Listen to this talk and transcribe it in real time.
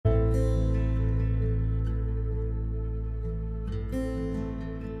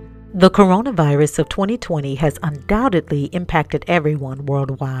The coronavirus of 2020 has undoubtedly impacted everyone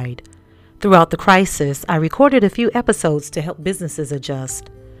worldwide. Throughout the crisis, I recorded a few episodes to help businesses adjust.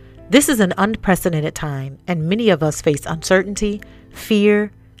 This is an unprecedented time, and many of us face uncertainty,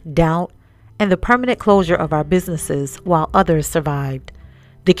 fear, doubt, and the permanent closure of our businesses while others survived.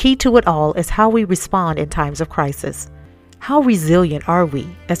 The key to it all is how we respond in times of crisis. How resilient are we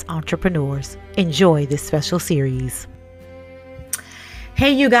as entrepreneurs? Enjoy this special series.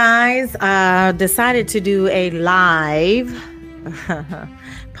 Hey, you guys, decided to do a live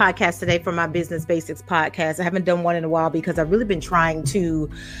podcast today for my Business Basics podcast. I haven't done one in a while because I've really been trying to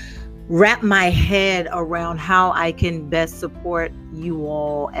wrap my head around how I can best support you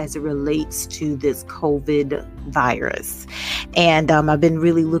all as it relates to this COVID virus. And I've been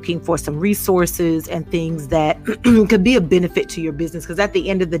really looking for some resources and things that could be a benefit to your business, because at the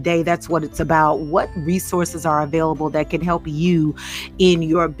end of the day, that's what it's about. What resources are available that can help you in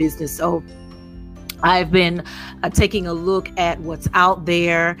your business? So I've been taking a look at what's out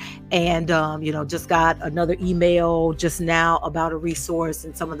there, and just got another email just now about a resource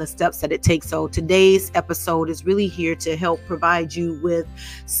and some of the steps that it takes. So today's episode is really here to help provide you with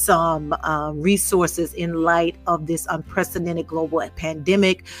some resources in light of this unprecedented global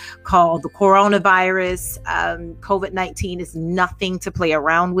pandemic called the coronavirus. COVID-19 is nothing to play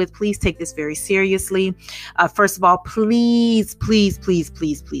around with. Please take this very seriously. First of all, please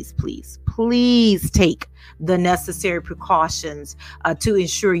take the necessary precautions to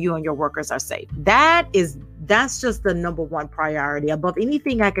ensure you and your workers are safe. That's just the number one priority. Above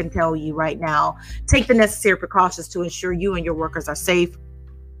anything I can tell you right now, take the necessary precautions to ensure you and your workers are safe.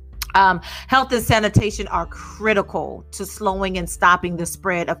 Health and sanitation are critical to slowing and stopping the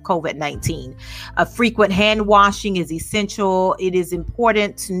spread of COVID-19. Frequent hand washing is essential. It is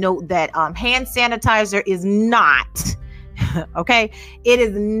important to note that hand sanitizer is not okay. It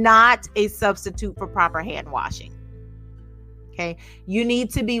is not a substitute for proper hand washing. Okay. You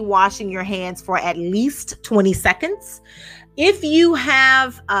need to be washing your hands for at least 20 seconds. If you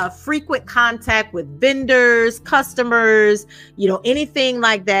have frequent contact with vendors, customers, anything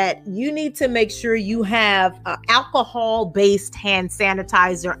like that, you need to make sure you have alcohol-based hand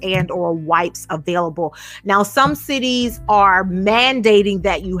sanitizer and or wipes available. Now, some cities are mandating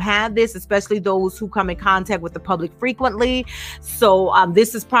that you have this, especially those who come in contact with the public frequently. So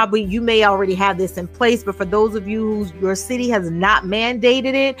this is probably, you may already have this in place, but for those of you your city has not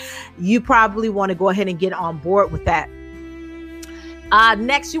mandated it, you probably want to go ahead and get on board with that.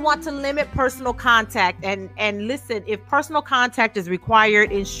 Next, you want to limit personal contact, and listen, if personal contact is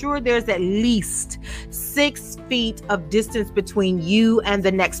required, ensure there's at least 6 feet of distance between you and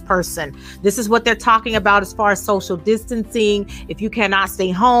the next person. This is what they're talking about as far as social distancing. If you cannot stay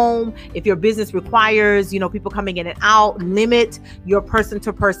home, if your business requires, people coming in and out, limit your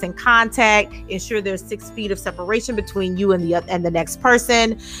person-to-person contact. Ensure there's 6 feet of separation between you and the next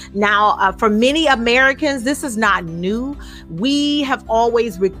person. Now, for many Americans, this is not new. We have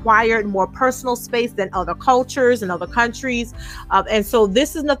always required more personal space than other cultures and other countries. And so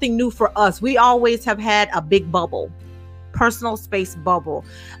this is nothing new for us. We always have had a big bubble, personal space bubble.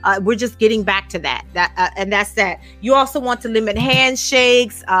 We're just getting back to that. And that's that. You also want to limit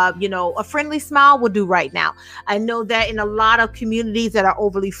handshakes. A friendly smile will do right now. I know that in a lot of communities that are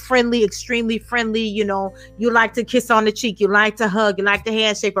overly friendly, extremely friendly, you like to kiss on the cheek, you like to hug, you like to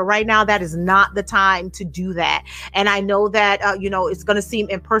handshake, but right now that is not the time to do that. And I know that, it's going to seem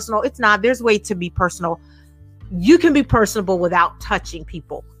impersonal. It's not. There's a way to be personal. You can be personable without touching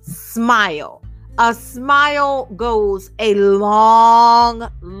people. Smile. A smile goes a long,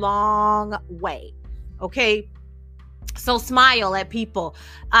 long way. Okay. So smile at people.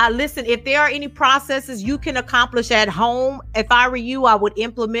 Listen, if there are any processes you can accomplish at home, if I were you, I would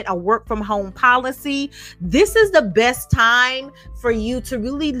implement a work from home policy. This is the best time for you to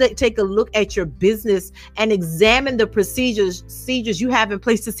really take a look at your business and examine the procedures you have in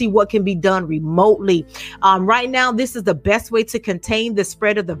place to see what can be done remotely. Right now, this is the best way to contain the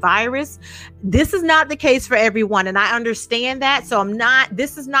spread of the virus. This is not the case for everyone, and I understand that. So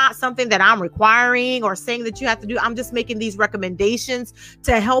this is not something that I'm requiring or saying that you have to do. I'm just making these recommendations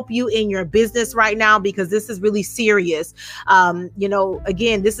to help you in your business right now, because this is really serious.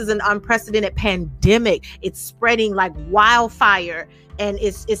 Again, this is an unprecedented pandemic. It's spreading like wildfire, and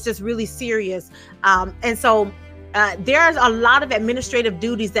it's just really serious. And so there's a lot of administrative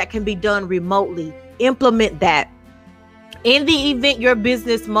duties that can be done remotely. Implement that. In the event your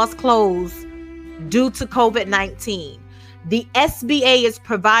business must close due to COVID-19, The SBA is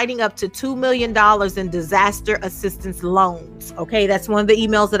providing up to $2 million in disaster assistance loans. Okay, that's one of the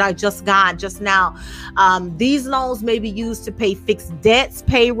emails that I just got just now. These loans may be used to pay fixed debts,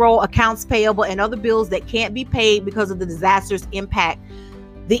 payroll, accounts payable, and other bills that can't be paid because of the disaster's impact.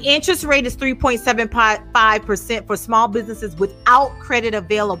 The interest rate is 3.75% for small businesses without credit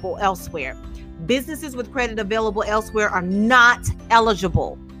available elsewhere. Businesses with credit available elsewhere are not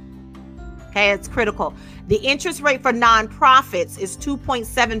eligible. Okay, it's critical. The interest rate for nonprofits is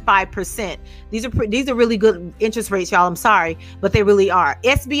 2.75%. These are really good interest rates, y'all. I'm sorry, but they really are.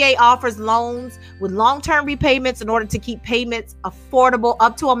 SBA offers loans with long-term repayments in order to keep payments affordable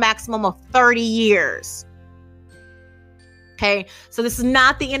up to a maximum of 30 years. Okay, so this is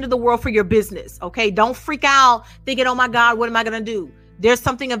not the end of the world for your business. Okay, don't freak out thinking, oh my God, what am I going to do? There's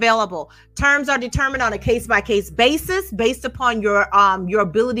something available. Terms are determined on a case-by-case basis based upon your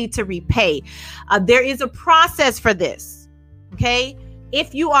ability to repay. There is a process for this. Okay.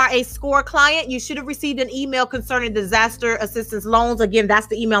 If you are a SCORE client, you should have received an email concerning disaster assistance loans. Again, that's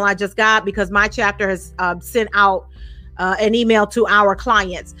the email I just got because my chapter has sent out an email to our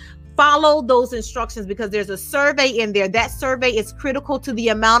clients. Follow those instructions because there's a survey in there. That survey is critical to the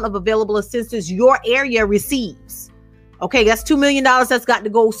amount of available assistance your area receives. Okay, that's $2 million that's got to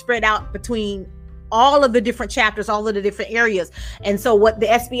go spread out between all of the different chapters, all of the different areas. And so what the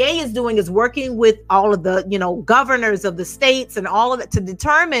SBA is doing is working with all of the, governors of the states and all of it to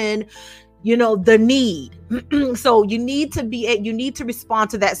determine, the need. So you need to respond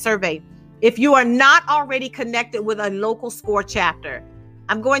to that survey. If you are not already connected with a local SCORE chapter,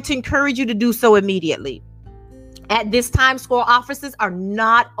 I'm going to encourage you to do so immediately. At this time, SCORE offices are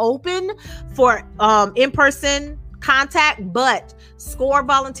not open for in-person contact, but SCORE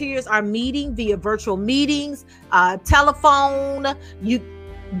volunteers are meeting via virtual meetings, telephone.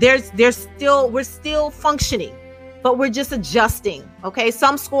 We're still functioning, but we're just adjusting. Okay.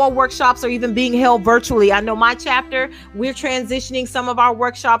 Some SCORE workshops are even being held virtually. I know my chapter, we're transitioning. Some of our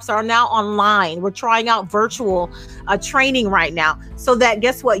workshops are now online. We're trying out virtual training right now so that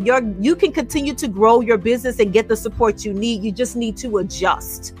guess what? You can continue to grow your business and get the support you need. You just need to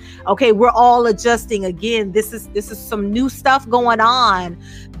adjust. Okay. We're all adjusting. Again, this is some new stuff going on,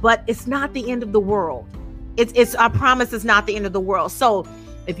 but it's not the end of the world. I promise it's not the end of the world. So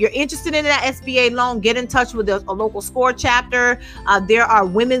if you're interested in that SBA loan, get in touch with a local SCORE chapter. There are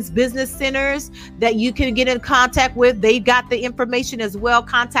women's business centers that you can get in contact with. They've got the information as well.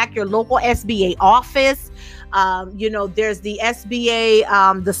 Contact your local SBA office. There's the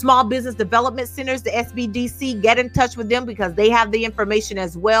SBA, the Small Business Development Centers, the SBDC. Get in touch with them because they have the information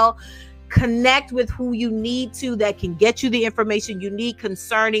as well. Connect with who you need to that can get you the information you need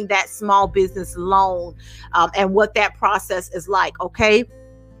concerning that small business loan and what that process is like. Okay.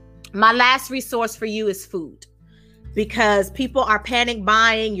 My last resource for you is food because people are panic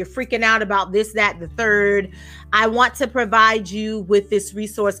buying. You're freaking out about this, that, the third. I want to provide you with this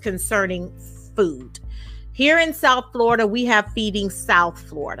resource concerning food. Here in South Florida, we have Feeding South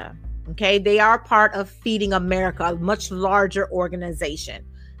Florida. Okay. They are part of Feeding America, a much larger organization.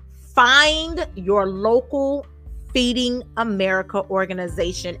 Find your local Feeding America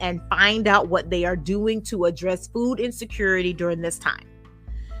organization and find out what they are doing to address food insecurity during this time.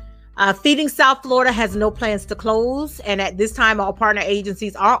 Feeding South Florida has no plans to close. And at this time, all partner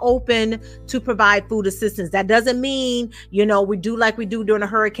agencies are open to provide food assistance. That doesn't mean, we do like we do during a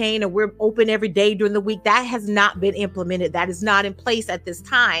hurricane and we're open every day during the week. That has not been implemented. That is not in place at this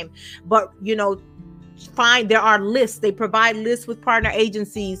time. But, there are lists. They provide lists with partner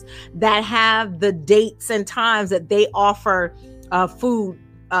agencies that have the dates and times that they offer food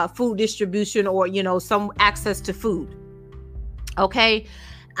distribution or, some access to food. Okay.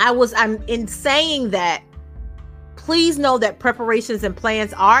 I'm in saying that, please know that preparations and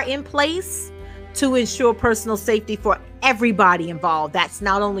plans are in place to ensure personal safety for everybody involved. That's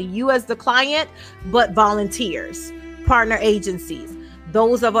not only you as the client, but volunteers, partner agencies,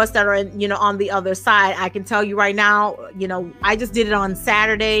 those of us that are, on the other side. I can tell you right now, I just did it on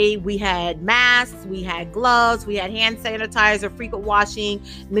Saturday. We had masks, we had gloves, we had hand sanitizer, frequent washing.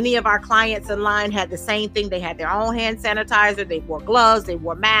 Many of our clients in line had the same thing. They had their own hand sanitizer. They wore gloves, they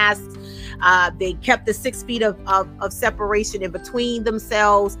wore masks. They kept the 6 feet of separation in between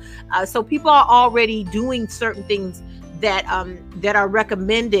themselves. So people are already doing certain things that are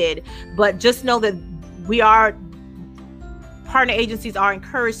recommended, but just know that partner agencies are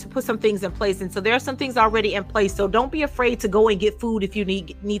encouraged to put some things in place. And so there are some things already in place. So don't be afraid to go and get food if you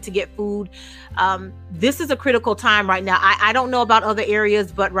need to get food. This is a critical time right now. I don't know about other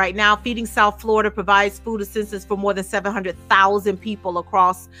areas, but right now Feeding South Florida provides food assistance for more than 700,000 people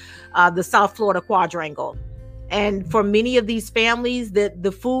across the South Florida quadrangle. And for many of these families,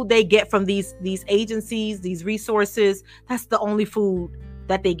 the food they get from these agencies, these resources, that's the only food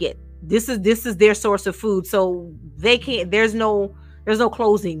that they get. This is their source of food. So they can't, there's no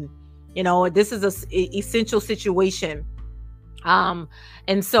closing. This is a essential situation.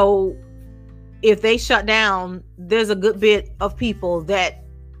 And so if they shut down, there's a good bit of people that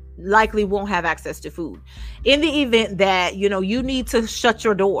likely won't have access to food. In the event that you need to shut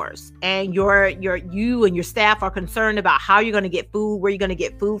your doors and you and your staff are concerned about how you're going to get food, where you're going to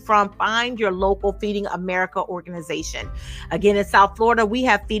get food from, find your local Feeding America organization. Again, in South Florida, we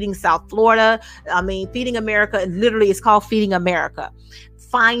have Feeding South Florida. Feeding America literally is called Feeding America.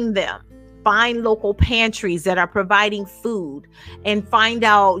 Find them. Find local pantries that are providing food and find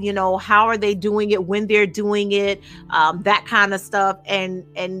out, how are they doing it, when they're doing it, that kind of stuff, and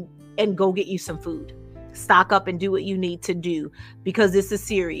go get you some food. Stock up and do what you need to do, because this is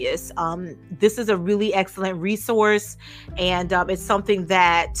serious. This is a really excellent resource, and it's something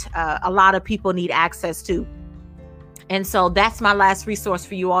that a lot of people need access to. And so that's my last resource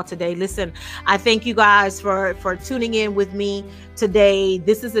for you all today. Listen, I thank you guys for tuning in with me today.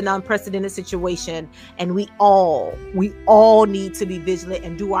 This is an unprecedented situation, and we all need to be vigilant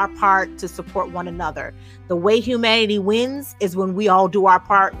and do our part to support one another. The way humanity wins is when we all do our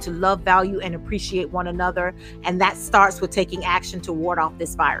part to love, value, and appreciate one another. And that starts with taking action to ward off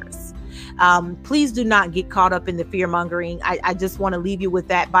this virus. Please do not get caught up in the fear mongering. I just want to leave you with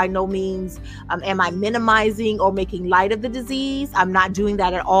that. By no means am I minimizing or making light of the disease. I'm not doing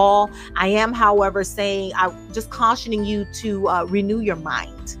that at all. I am, however, I'm just cautioning you to renew your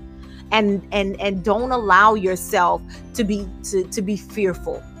mind and don't allow yourself to be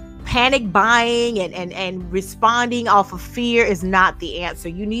fearful. Panic buying and responding off of fear is not the answer.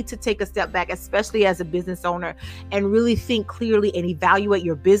 You need to take a step back, especially as a business owner, and really think clearly and evaluate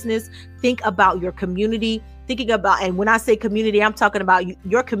your business. Think about your community. And when I say community, I'm talking about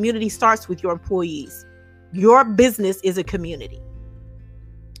your community starts with your employees. Your business is a community.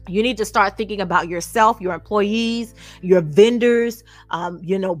 You need to start thinking about yourself, your employees, your vendors,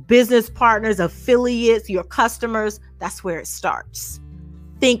 business partners, affiliates, your customers. That's where it starts.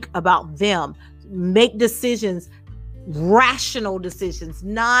 Think about them. Make decisions, rational decisions,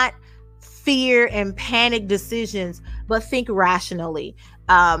 not fear and panic decisions, but think rationally.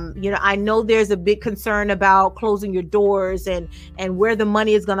 I know there's a big concern about closing your doors and where the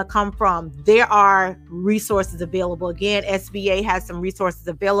money is going to come from. There are resources available. Again, SBA has some resources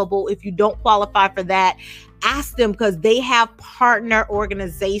available. If you don't qualify for that, ask them, because they have partner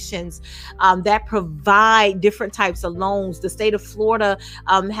organizations that provide different types of loans. The state of Florida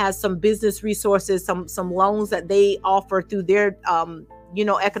has some business resources, some loans that they offer through their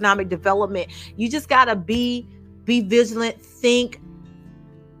economic development. You just got to be vigilant, think,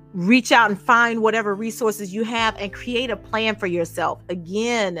 reach out and find whatever resources you have and create a plan for yourself.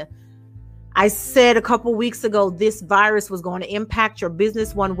 Again, I said a couple weeks ago, this virus was going to impact your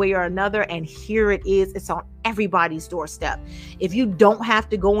business one way or another. And here it is. It's on everybody's doorstep. If you don't have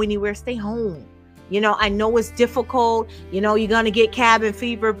to go anywhere, stay home. I know it's difficult. You're going to get cabin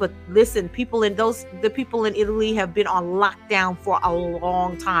fever, but listen, the people in Italy have been on lockdown for a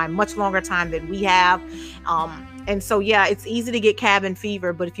long time, much longer time than we have. And so, yeah, it's easy to get cabin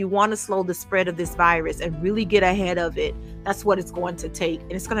fever, but if you want to slow the spread of this virus and really get ahead of it, that's what it's going to take.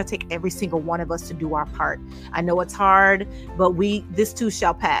 And it's going to take every single one of us to do our part. I know it's hard, but this too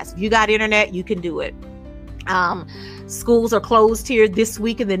shall pass. If you got internet, you can do it. Schools are closed here this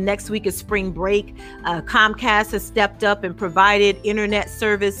week, and the next week is spring break. Comcast has stepped up and provided internet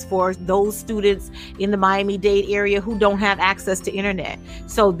service for those students in the Miami-Dade area who don't have access to internet.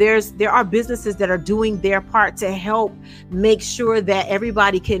 So there are businesses that are doing their part to help make sure that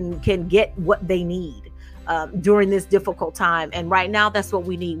everybody can get what they need during this difficult time. And right now, that's what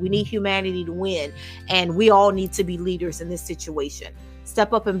we need. We need humanity to win, and we all need to be leaders in this situation.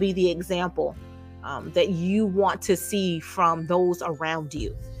 Step up and be the example that you want to see from those around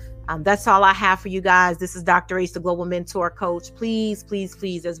you. That's all I have for you guys. This is Dr. Ace, the Global Mentor Coach. Please, please,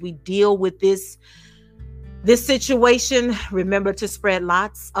 please, as we deal with this situation, remember to spread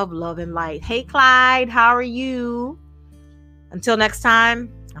lots of love and light. Hey, Clyde, how are you? Until next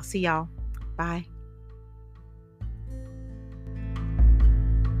time, I'll see y'all. Bye.